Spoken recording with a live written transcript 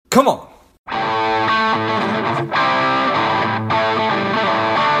Come on.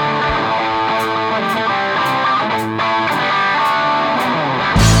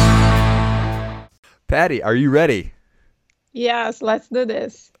 Patty, are you ready? Yes, let's do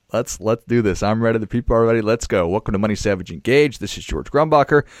this. Let's do this. I'm ready. The people are ready. Let's go. Welcome to Money Savage Engaged. This is George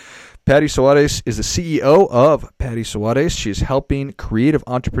Grumbacher. Patty Soares is the CEO of Patty Soares. She is helping creative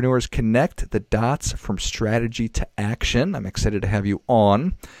entrepreneurs connect the dots from strategy to action. I'm excited to have you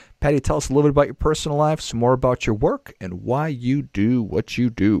on. Patty, tell us a little bit about your personal life, some more about your work, and why you do what you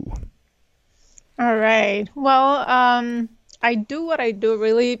do. All right. Well, I do what I do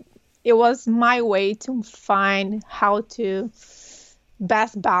really. It was my way to find how to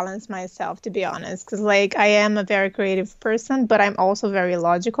best balance myself, to be honest, because I am a very creative person, but I'm also very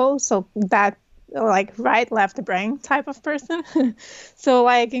logical. So that right, left brain type of person. So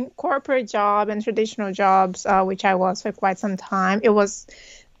in corporate job and traditional jobs, which I was for quite some time, it was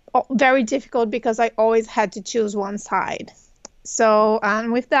very difficult because I always had to choose one side. So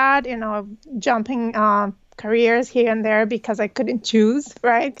with that, jumping careers here and there because I couldn't choose,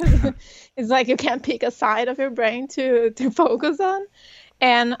 right? Because it's you can't pick a side of your brain to focus on.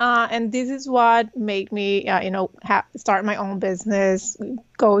 And this is what made me, start my own business,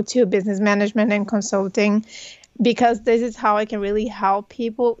 go to business management and consulting, because this is how I can really help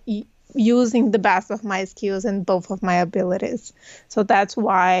people using the best of my skills and both of my abilities. So that's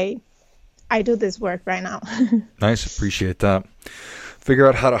why I do this work right now. Nice. Appreciate that. Figure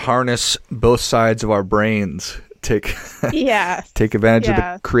out how to harness both sides of our brains. Take advantage of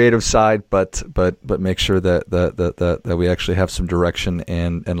the creative side, but make sure that we actually have some direction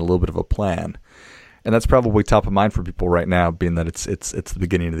and a little bit of a plan. And that's probably top of mind for people right now, being that it's the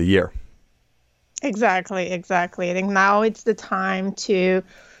beginning of the year. Exactly. I think now it's the time to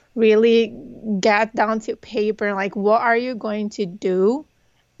really get down to paper, what are you going to do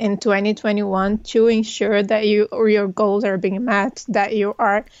in 2021 to ensure that your goals are being met, that you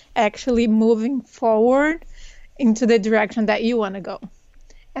are actually moving forward into the direction that you want to go.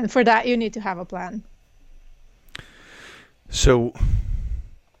 And for that, you need to have a plan. So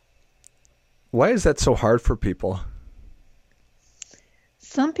why is that so hard for people?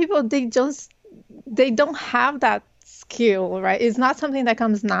 Some people, they don't have that skill, right? It's not something that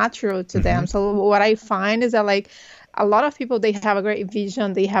comes natural to them. So what I find is that a lot of people, they have a great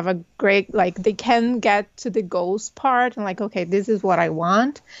vision. They have a great, they can get to the goals part and okay, this is what I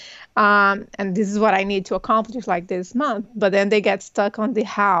want. And this is what I need to accomplish this month. But then they get stuck on the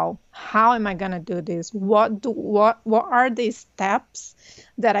how. How am I going to do this? What are the steps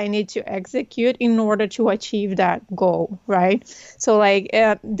that I need to execute in order to achieve that goal, right? So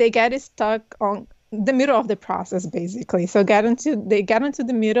they get stuck on the middle of the process, basically. So they get into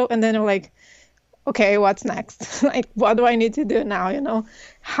the middle and then they're okay, what's next? What do I need to do now?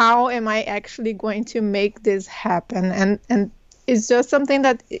 How am I actually going to make this happen? And it's just something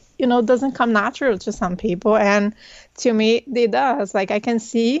that, doesn't come natural to some people. And to me, it does. I can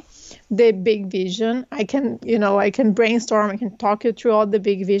see the big vision. I can brainstorm. I can talk you through all the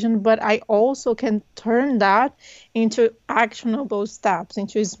big vision, but I also can turn that into actionable steps,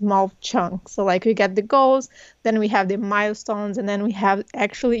 into small chunks. So we get the goals, then we have the milestones, and then we have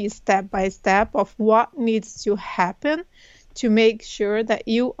actually step by step of what needs to happen to make sure that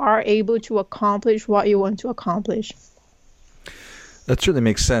you are able to accomplish what you want to accomplish. That certainly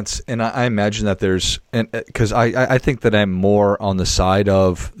makes sense. And I imagine that because I think that I'm more on the side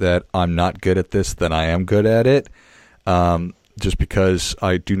of that I'm not good at this than I am good at it. Just because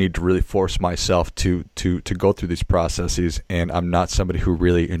I do need to really force myself to go through these processes, and I'm not somebody who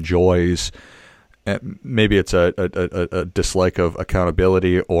really enjoys. Maybe it's a dislike of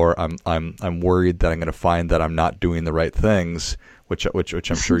accountability, or I'm worried that I'm going to find that I'm not doing the right things, which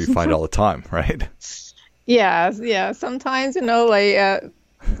I'm sure you find all the time, right? Yeah. Sometimes,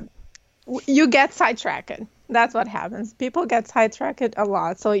 you get sidetracked. That's what happens. People get sidetracked a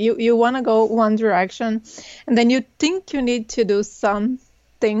lot. So you want to go one direction, and then you think you need to do some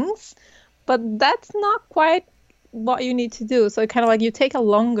things, but that's not quite what you need to do. So kind of you take a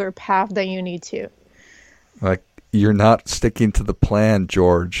longer path than you need to. You're not sticking to the plan,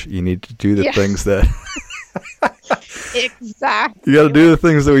 George. You need to do the things that... Exactly. You got to do the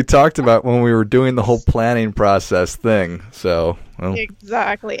things that we talked about when we were doing the whole planning process thing. So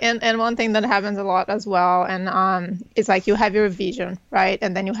exactly. And one thing that happens a lot as well, and it's you have your vision, right?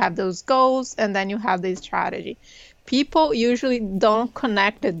 And then you have those goals, and then you have the strategy. People usually don't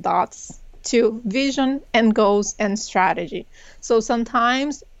connect the dots to vision and goals and strategy. So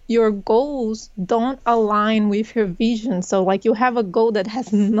sometimes your goals don't align with your vision. So like you have a goal that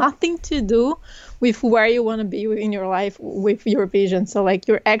has nothing to do with where you want to be in your life with your vision. So like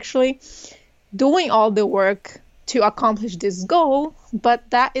you're actually doing all the work to accomplish this goal, but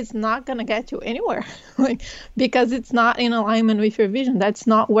that is not going to get you anywhere, like, because it's not in alignment with your vision. That's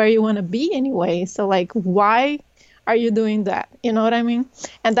not where you want to be anyway. So like, why are you doing that? You know what I mean?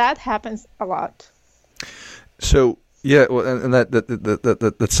 And that happens a lot. So yeah, well, and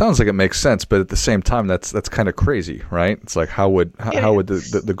that sounds like it makes sense, but at the same time, that's kind of crazy, right? It's like how would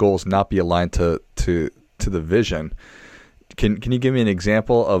the goals not be aligned to the vision? Can you give me an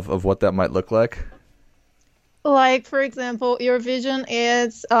example of what that might look like? Like, for example, your vision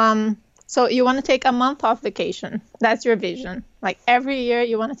is, so you want to take a month off vacation. That's your vision. Like every year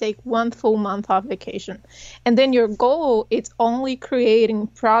you want to take 1 full month off vacation. And then your goal is only creating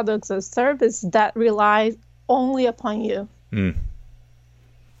products or service that relies only upon you.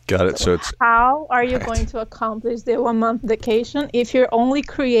 Got it. So it's how are you going to accomplish the 1 month vacation if you're only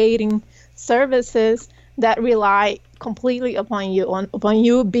creating services that rely completely upon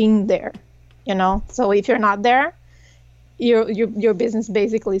you being there? You know, so if you're not there, your business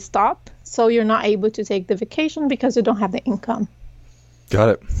basically stop. So you're not able to take the vacation because you don't have the income. Got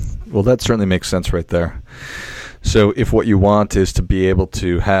it. Well, that certainly makes sense right there. So if what you want is to be able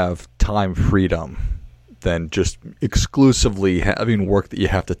to have time freedom, then just exclusively having work that you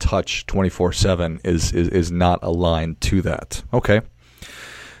have to touch 24/7 is not aligned to that. Okay.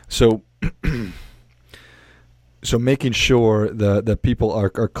 So So making sure that people are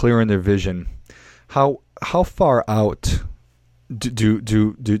clear in their vision. How far out do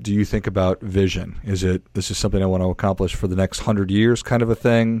you think about vision? Is it this is something I want to accomplish for the next 100 years kind of a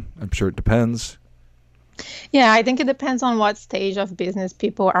thing? I'm sure it depends. Yeah, I think it depends on what stage of business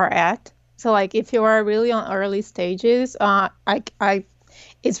people are at. So like if you are really on early stages,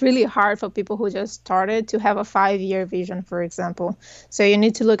 it's really hard for people who just started to have a 5-year vision, for example. So you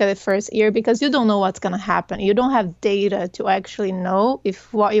need to look at the first year because you don't know what's going to happen. You don't have data to actually know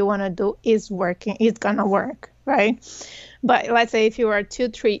if what you want to do is working, it's going to work, right? But let's say if you are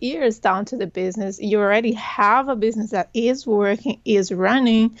 2-3 years down to the business, you already have a business that is working, is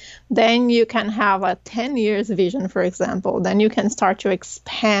running, then you can have a 10 years vision, for example. Then you can start to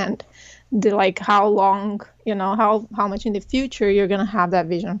expand like how long, how much in the future you're going to have that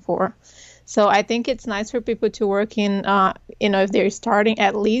vision for. So I think it's nice for people to work in, if they're starting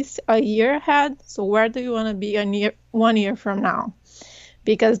at least a year ahead. So where do you want to be 1 year from now?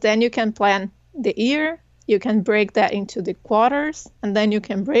 Because then you can plan the year, you can break that into the quarters, and then you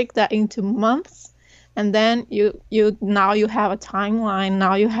can break that into months. And then you have a timeline.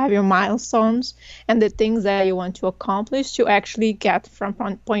 Now you have your milestones and the things that you want to accomplish to actually get from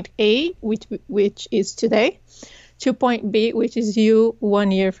point A, which is today, to point B, which is you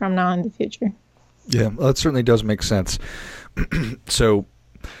 1 year from now in the future. Yeah, well, that certainly does make sense. So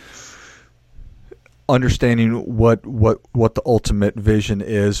understanding what the ultimate vision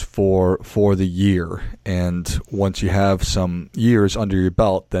is for the year, and once you have some years under your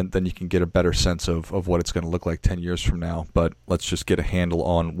belt, then you can get a better sense of what it's going to look like 10 years from now. But let's just get a handle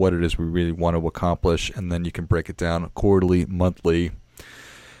on what it is we really want to accomplish, and then you can break it down quarterly, monthly.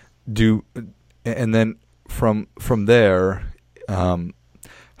 And then from there,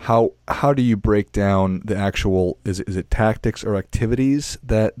 how do you break down the actual, is it tactics or activities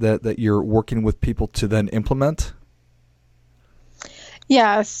that you're working with people to then implement?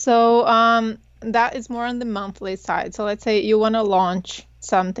 Yeah, so that is more on the monthly side. So let's say you want to launch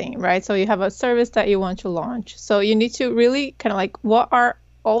something, right? So you have a service that you want to launch. So you need to really kind of like, what are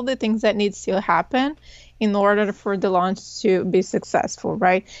all the things that needs to happen in order for the launch to be successful,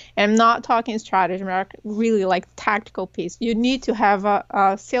 right? And I'm not talking strategy, I'm really like tactical piece. You need to have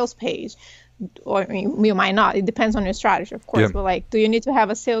a sales page, or I mean, you might not. It depends on your strategy, of course. Yeah. But like, do you need to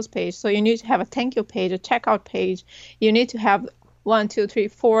have a sales page? So you need to have a thank you page, a checkout page. You need to have 1, 2, 3,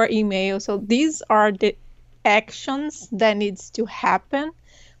 4 emails. So these are the actions that needs to happen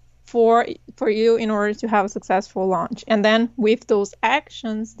for you in order to have a successful launch. And then with those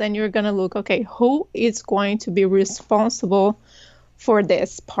actions, then you're going to look, okay, who is going to be responsible for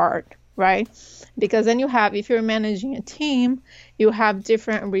this part, right? Because then you have, if you're managing a team, you have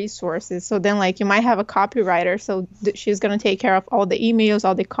different resources. So then like you might have a copywriter, so she's going to take care of all the emails,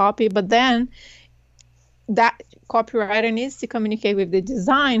 all the copy, but then that copywriter needs to communicate with the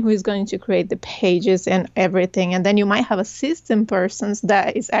design who is going to create the pages and everything. And then you might have a system person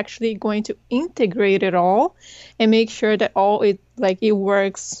that is actually going to integrate it all and make sure that it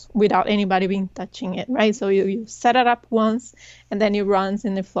works without anybody being touching it, right? So you set it up once and then it runs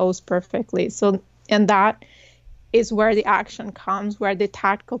and it flows perfectly. So, and that is where the action comes, where the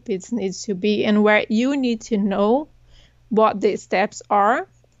tactical piece needs to be, and where you need to know what the steps are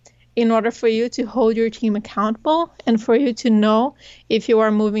in order for you to hold your team accountable and for you to know if you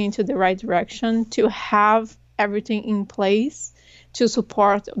are moving into the right direction, to have everything in place to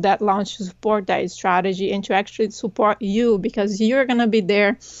support that launch, to support that strategy, and to actually support you, because you're going to be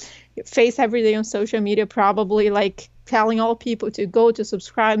there face every day on social media, probably like telling all people to go to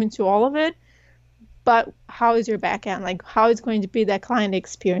subscribe into all of it. But how is your back end? Like, how is going to be that client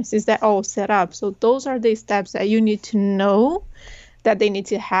experience? Is that all set up? So those are the steps that you need to know that they need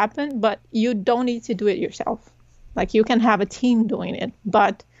to happen, but you don't need to do it yourself. Like, you can have a team doing it,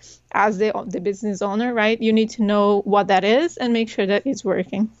 but as the business owner, right, you need to know what that is and make sure that it's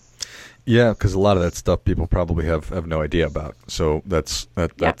working. Yeah, because a lot of that stuff people probably have no idea about. So that's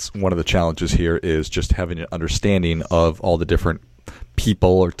one of the challenges here, is just having an understanding of all the different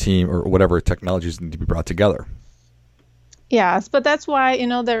people or team or whatever technologies need to be brought together. Yes, but that's why,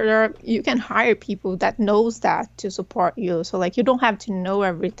 you can hire people that knows that to support you. So like, you don't have to know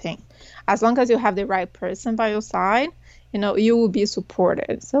everything. As long as you have the right person by your side, you will be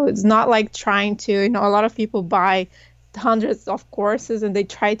supported. So it's not like trying to, a lot of people buy hundreds of courses and they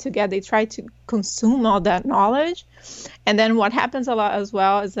try to consume all that knowledge. And then what happens a lot as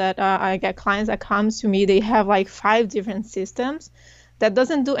well is that I get clients that comes to me, they have like 5 different systems that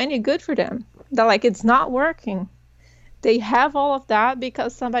doesn't do any good for them. They're like, it's not working. They have all of that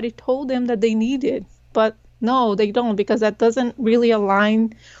because somebody told them that they need it, but no, they don't, because that doesn't really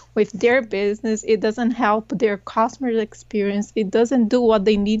align with their business. It doesn't help their customer experience. It doesn't do what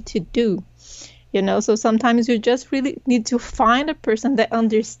they need to do. So sometimes you just really need to find a person that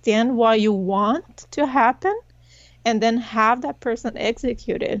understands what you want to happen and then have that person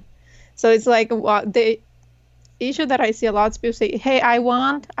execute it. So it's like the issue that I see a lot is people say, hey, I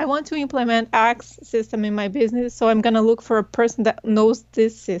want to implement X system in my business, so I'm going to look for a person that knows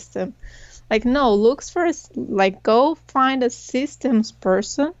this system. Like, no, go find a systems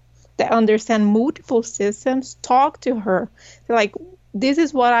person that understands multiple systems, talk to her. They're like, this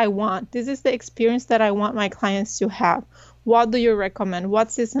is what I want. This is the experience that I want my clients to have. What do you recommend?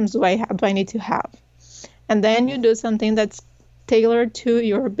 What systems do I need to have? And then you do something that's tailored to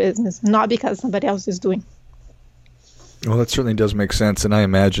your business, not because somebody else is doing. Well, that certainly does make sense, and I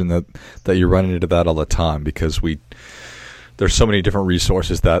imagine that you're running into that all the time, because there's so many different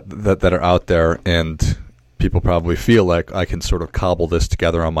resources that are out there, and people probably feel like I can sort of cobble this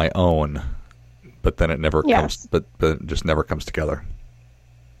together on my own, but then it never comes. But it just never comes together.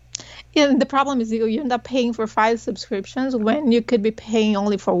 Yeah, the problem is you end up paying for 5 subscriptions when you could be paying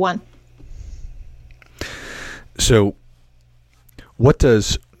only for 1. So, what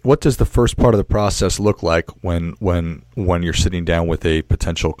does the first part of the process look like when you're sitting down with a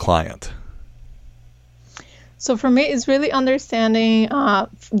potential client? So for me, it's really understanding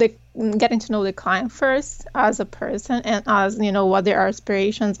getting to know the client first as a person, and as what their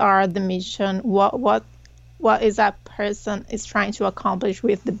aspirations are, the mission, what is that person is trying to accomplish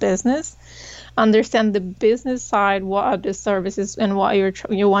with the business. Understand the business side, what are the services and what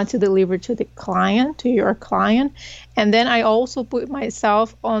you want to deliver to your client. And then I also put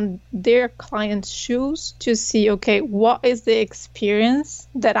myself on their client's shoes to see, okay, what is the experience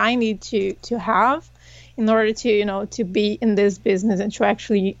that I need to have in order to to be in this business and to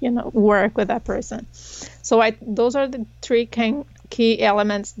actually work with that person. So those are the 3 key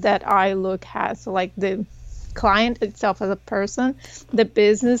elements that I look at. So like the client itself as a person, the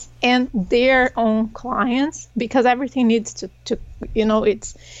business, and their own clients, because everything needs to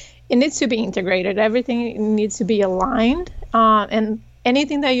it needs to be integrated. Everything needs to be aligned, and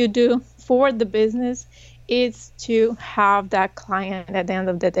anything that you do for the business is to have that client at the end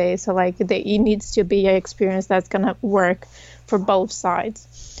of the day. So like it needs to be an experience that's gonna work for both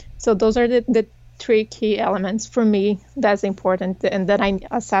sides. So those are the 3 key elements for me that's important, and that I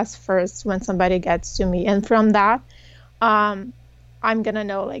assess first when somebody gets to me. And from that, I'm gonna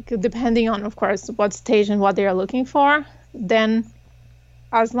know, like, depending on, of course, what stage and what they are looking for, then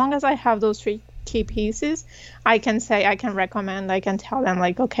as long as I have those 3 key pieces, I can recommend, I can tell them,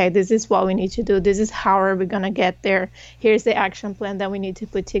 like, okay, this is what we need to do, this is how are we gonna get there, here's the action plan that we need to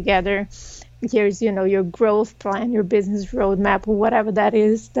put together, here's your growth plan, your business roadmap, whatever that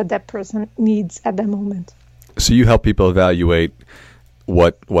is that person needs at the moment. So you help people evaluate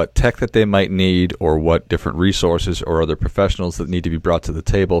what tech that they might need, or what different resources or other professionals that need to be brought to the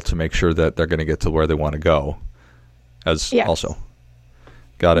table to make sure that they're going to get to where they want to go. Also,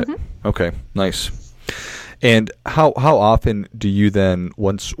 got it. Mm-hmm. Okay, nice. And how often do you then,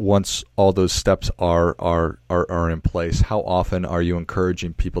 once all those steps are in place, how often are you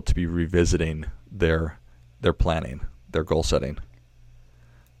encouraging people to be revisiting their their planning, their goal setting?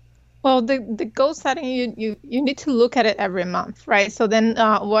 Well, the goal setting, you need to look at it every month, right? So then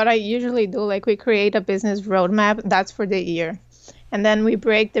what I usually do, like we create a business roadmap, that's for the year. And then we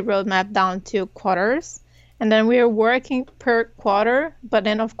break the roadmap down to quarters. And then we are working per quarter, but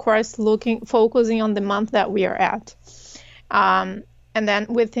then of course focusing on the month that we are at. And then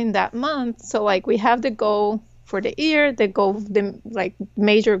within that month, so like we have the goal for the year, the like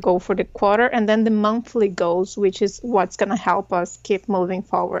major goal for the quarter, and then the monthly goals, which is what's going to help us keep moving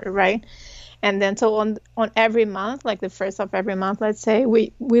forward, right? And then so on every month, like the first of every month, let's say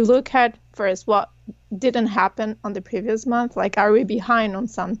we look at first what didn't happen on the previous month, like are we behind on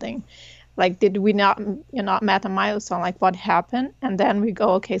something? Like, did we not met a milestone? Like, what happened? And then we go,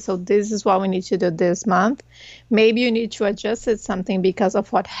 okay, so this is what we need to do this month. Maybe you need to adjust it something because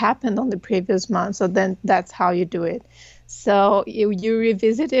of what happened on the previous month. So then that's how you do it. So you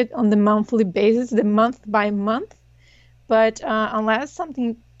revisit it on the monthly basis, the month by month. But unless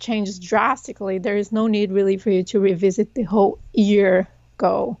something changes drastically, there is no need really for you to revisit the whole year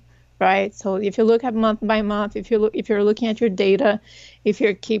goal. Right. So if you look at month by month, if you're looking at your data, if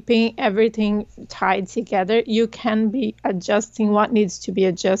you're keeping everything tied together, you can be adjusting what needs to be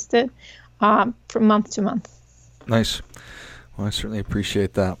adjusted from month to month. Nice. Well, I certainly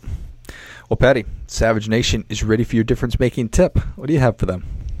appreciate that. Well, Patty, Savage Nation is ready for your difference-making tip. What do you have for them?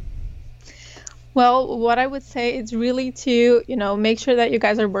 Well, what I would say is really to, make sure that you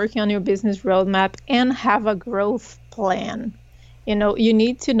guys are working on your business roadmap and have a growth plan. You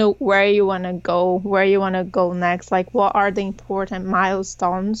need to know where you want to go next. Like, what are the important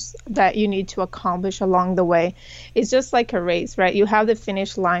milestones that you need to accomplish along the way? It's just like a race, right? You have the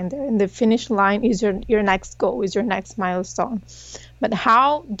finish line there, and the finish line is your next goal, is your next milestone. But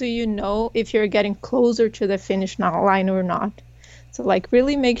how do you know if you're getting closer to the finish line or not? So, like,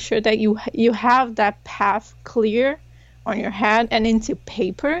 really make sure that you have that path clear on your head and into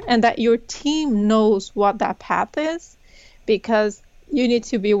paper, and that your team knows what that path is. Because you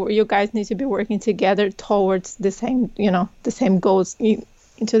guys need to be working together towards the same goals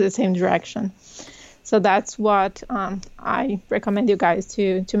into the same direction. So that's what I recommend you guys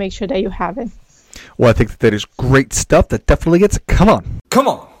to make sure that you have it. Well, I think that is great stuff. That definitely gets come on.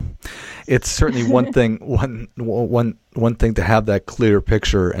 It's certainly one thing to have that clear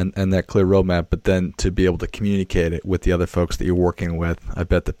picture and that clear roadmap, but then to be able to communicate it with the other folks that you're working with. I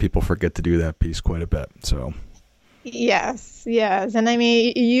bet that people forget to do that piece quite a bit. So. Yes. And I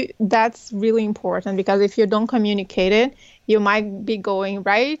mean, that's really important, because if you don't communicate it, you might be going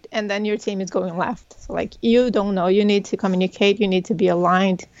right and then your team is going left. So like, you don't know, you need to communicate, you need to be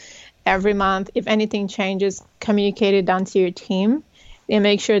aligned every month. If anything changes, communicate it down to your team and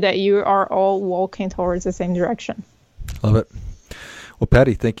make sure that you are all walking towards the same direction. Love it. Well,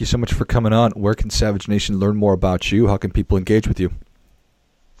 Patty, thank you so much for coming on. Where can Savage Nation learn more about you? How can people engage with you?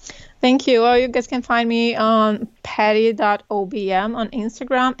 Thank you. Well, you guys can find me on patty.obm on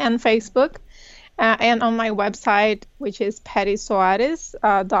Instagram and Facebook, and on my website, which is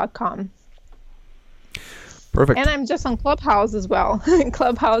pattysoares.com. Perfect. And I'm just on Clubhouse as well. In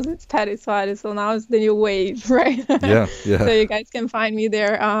Clubhouse, it's Patty Soares, so now it's the new wave, right? Yeah. So you guys can find me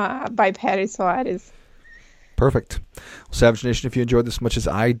there by Patty Soares. Perfect. Well, Savage Nation, if you enjoyed this as much as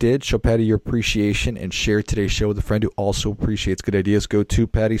I did, show Patty your appreciation and share today's show with a friend who also appreciates good ideas. Go to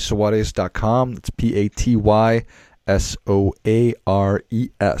pattysoares.com. It's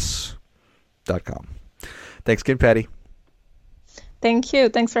pattysoares.com. Thanks again, Patty. Thank you.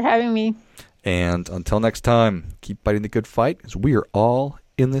 Thanks for having me. And until next time, keep fighting the good fight, as we are all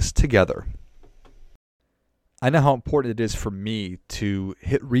in this together. I know how important it is for me to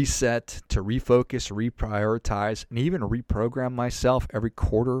hit reset, to refocus, reprioritize, and even reprogram myself every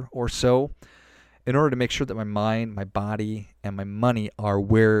quarter or so in order to make sure that my mind, my body, and my money are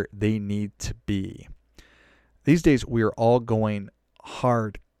where they need to be. These days, we are all going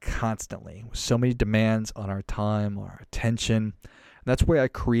hard constantly with so many demands on our time, our attention. And that's why I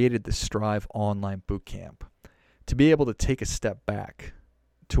created the Strive Online Bootcamp, to be able to take a step back,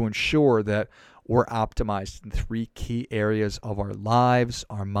 to ensure that we're optimized in 3 key areas of our lives,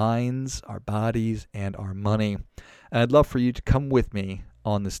 our minds, our bodies, and our money. And I'd love for you to come with me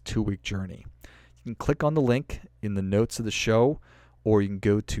on this 2-week journey. You can click on the link in the notes of the show, or you can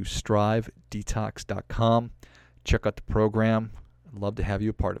go to strivedetox.com, check out the program. I'd love to have you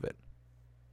a part of it.